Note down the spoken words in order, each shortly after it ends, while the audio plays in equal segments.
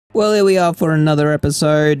Well, here we are for another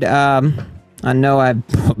episode. I know I've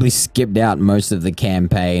probably skipped out most of the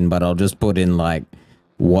campaign, but I'll just put in, like,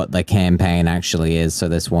 what the campaign actually is. So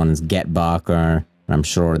this one's Get Barker, and I'm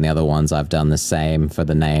sure in the other ones I've done the same for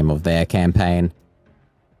the name of their campaign.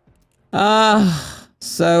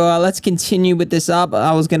 So let's continue with this up.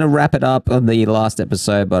 I was going to wrap it up on the last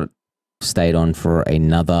episode, but stayed on for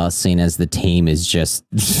another, seeing as the team is just...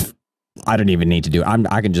 I don't even need to do it.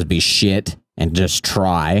 I can just be shit and just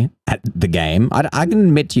try at the game. I can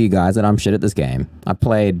admit to you guys that I'm shit at this game. I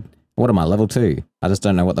played... What am I, level 2? I just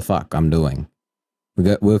don't know what the fuck I'm doing.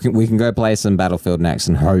 We can go play some Battlefield next,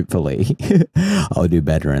 and hopefully I'll do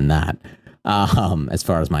better in that. As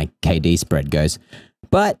far as my KD spread goes.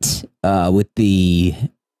 But with the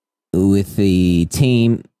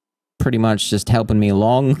team pretty much just helping me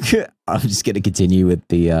along, I'm just going to continue with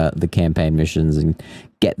the campaign missions and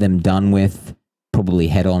get them done with. Probably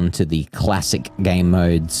head on to the classic game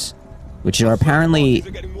modes, which are apparently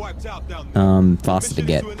faster to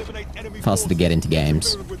get into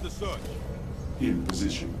games. In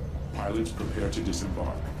position. Pilots prepare to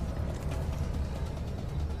disembark.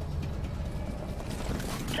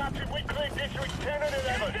 Captain, we cleared District 10 and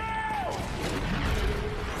 11.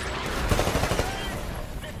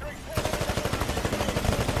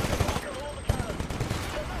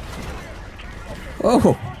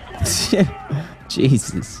 Oh,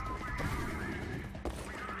 Jesus.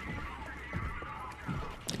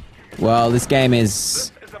 Well, this game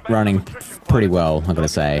is running pretty well, I'm gonna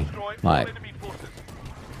say. Like,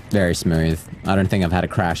 very smooth. I don't think I've had a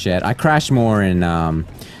crash yet. I crash more in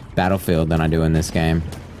Battlefield than I do in this game.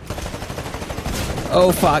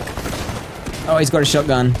 Oh, fuck. Oh, he's got a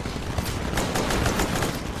shotgun.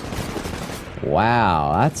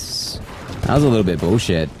 Wow, that was a little bit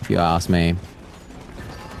bullshit, if you ask me.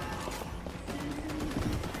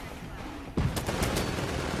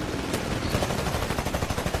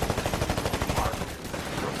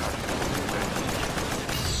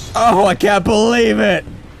 Oh, I can't believe it!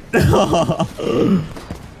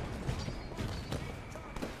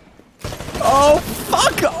 Oh,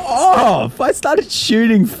 fuck off! I started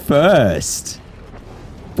shooting first.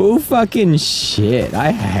 Bull fucking shit.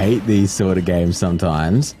 I hate these sort of games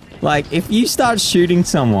sometimes. Like, if you start shooting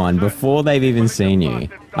someone before they've even seen you,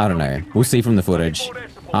 I don't know. We'll see from the footage.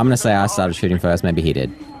 I'm gonna say I started shooting first, maybe he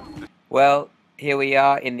did. Well, here we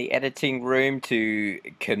are in the editing room to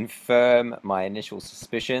confirm my initial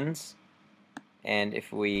suspicions. And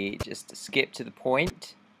if we just skip to the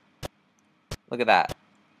point, look at that.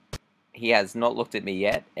 He has not looked at me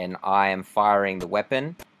yet, and I am firing the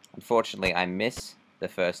weapon. Unfortunately, I miss the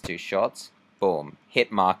first 2 shots. Boom.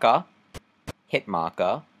 Hit marker. Hit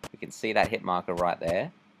marker. We can see that hit marker right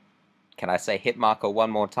there. Can I say hit marker one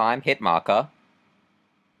more time? Hit marker.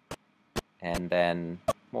 And then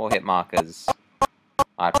more hit markers.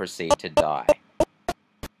 I proceed to die.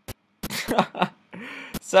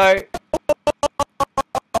 So,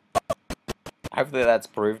 hopefully that's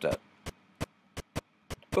proved it.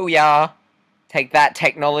 Booyah! Take that,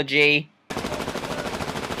 technology!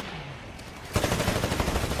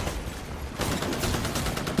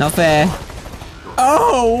 Not fair.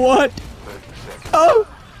 Oh, what? Oh,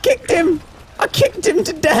 kicked him! I kicked him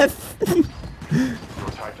to death! Your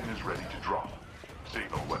Titan is ready to drop.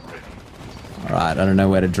 Signal when ready. Alright, I don't know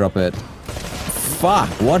where to drop it. Fuck,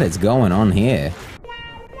 what is going on here?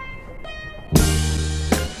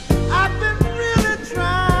 I've been really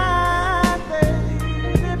trying,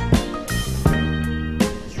 baby.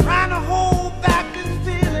 Trying to hold back this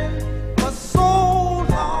feeling for so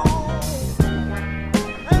long.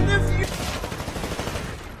 And if you...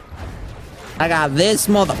 I got this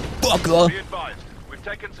motherfucker! Be advised, we've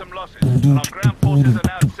taken some losses, and our ground forces are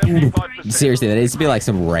now 75%. Seriously, there needs to be like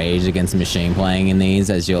some Rage Against the Machine playing in these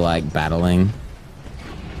as you're like battling.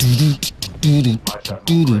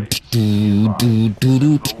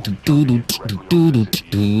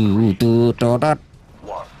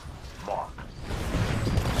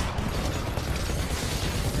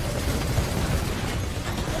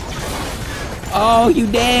 Oh, you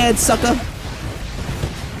dead, sucker!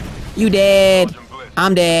 You dead!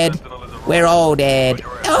 I'm dead. We're all dead.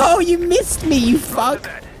 Oh, you missed me, you fuck!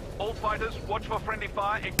 All fighters, watch for friendly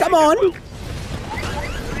fire. Come on!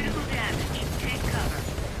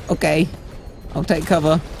 Okay. I'll take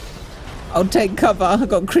cover. I'll take cover. I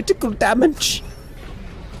got critical damage.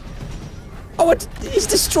 Oh, he's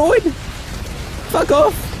destroyed. Fuck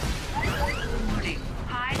off.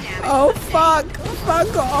 Oh, fuck.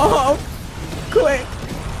 Fuck off. Quick.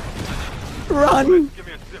 Run. Give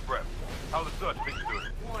me a sit rep. How the search been doing?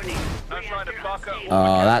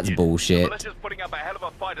 Oh, that's bullshit. Militia's putting up a hell of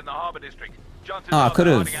a fight in the harbor district. Chances Oh, are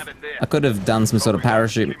they're hiding out in I there. could have done some sort of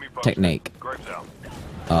parachute Keep me posted. technique. Graves out.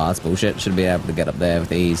 Oh, that's bullshit. Should be able to get up there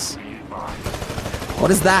with ease.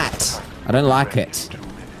 What is that? I don't like it.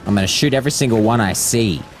 I'm gonna shoot every single one I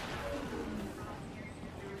see.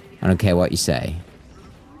 I don't care what you say.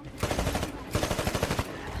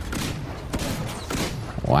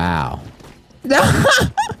 Wow.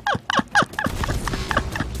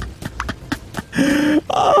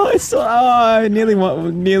 I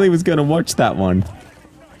nearly was gonna watch that one.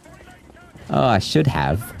 Oh, I should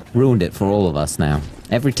have. Ruined it for all of us now.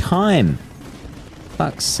 Every time.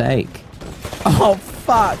 Fuck's sake. Oh,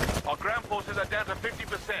 fuck. Our ground forces are down to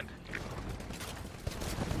 50%.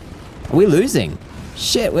 Are we losing?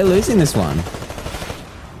 Shit, we're losing this one.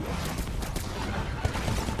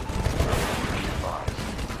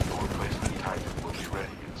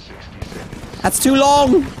 That's too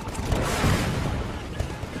long.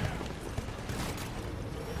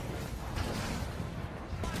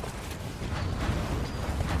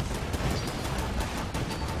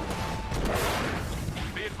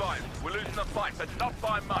 Be advised, we're losing the fight, but not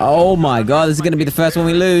by much. Oh my god, this is gonna be the first one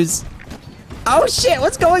we lose. Oh shit,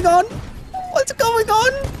 what's going on? What's going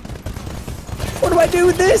on? What do I do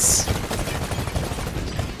with this?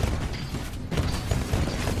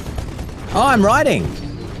 Oh, I'm riding.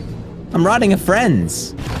 I'm riding a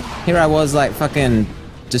friend's. Here I was like fucking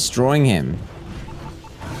destroying him.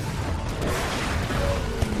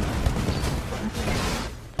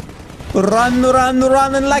 Run, run,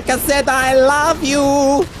 run, and like I said, I love you.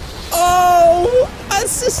 Oh,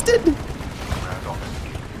 assisted.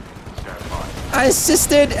 I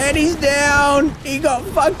assisted, and he's down. He got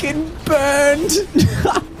fucking burned.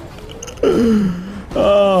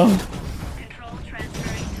 Oh.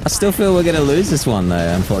 I still feel we're gonna lose this one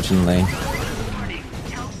though, unfortunately.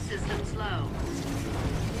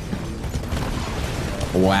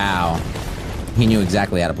 Wow. He knew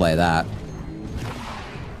exactly how to play that.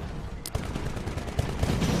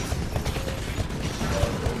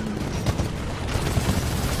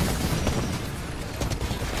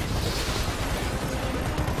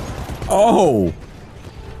 Oh!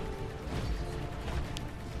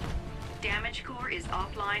 Damage core is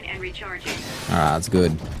offline and recharging. Alright, that's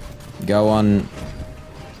good. Go on.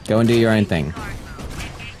 Go and do your own thing.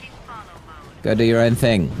 Go do your own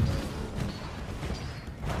thing.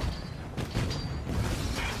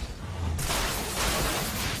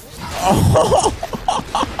 Oh!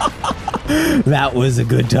 That was a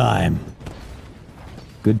good time.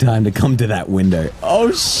 Good time to come to that window.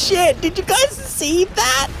 Oh shit! Did you guys see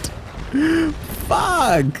that?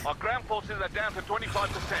 Fuck! Our ground forces are down to 25%.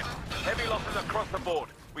 Heavy losses across the board.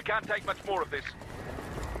 We can't take much more of this.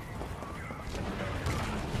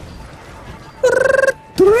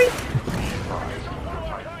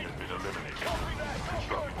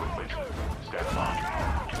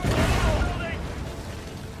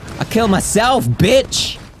 I killed myself,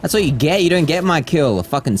 bitch! That's what you get. You don't get my kill. I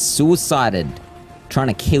fucking suicided. Trying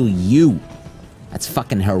to kill you. That's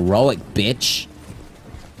fucking heroic, bitch.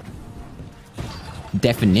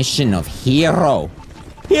 Definition of hero.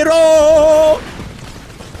 Hero!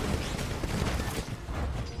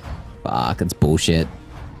 Fuck, it's bullshit.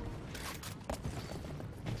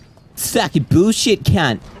 Fucking bullshit,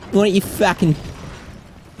 cunt. Why don't you fucking...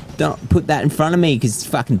 Don't put that in front of me, because it's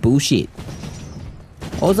fucking bullshit.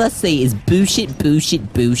 All I see is bullshit,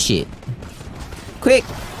 bullshit, bullshit. Quick!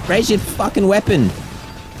 Raise your fucking weapon.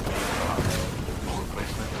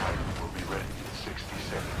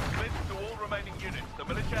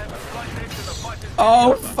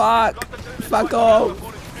 Oh, fuck. Fuck off.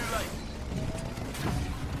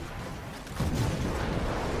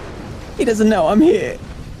 He doesn't know I'm here.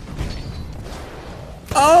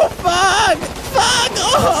 Oh, fuck! Fuck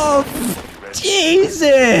off!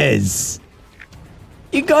 Jesus!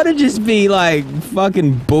 You gotta just be like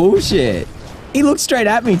fucking bullshit. He looked straight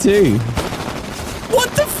at me too.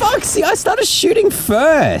 What the fuck? See, I started shooting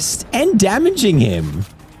first and damaging him.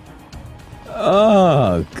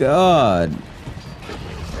 Oh, God.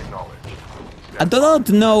 I don't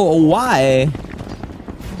know why.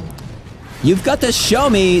 You've got to show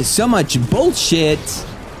me so much bullshit.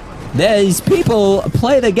 These people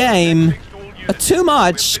play the game too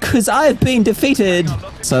much because I've been defeated.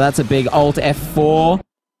 So that's a big Alt F4.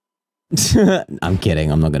 I'm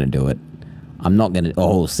kidding. I'm not going to do it. I'm not going to...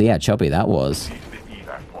 Oh, see how choppy that was.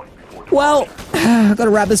 Well, I've got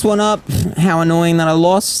to wrap this one up. How annoying that I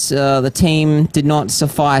lost. The team did not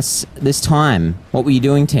suffice this time. What were you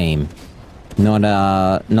doing, team?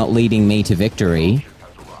 Not leading me to victory.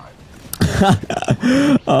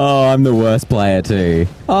 Oh, I'm the worst player too.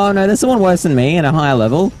 Oh no, there's someone worse than me at a higher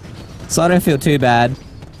level. So I don't feel too bad.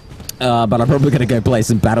 but I'm probably going to go play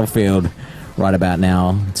some Battlefield right about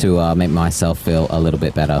now to make myself feel a little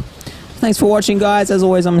bit better. Thanks for watching, guys. As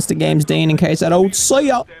always, I'm Mrgamesdean. In case I don't see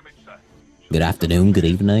ya. Good afternoon, good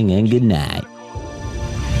evening, and good night.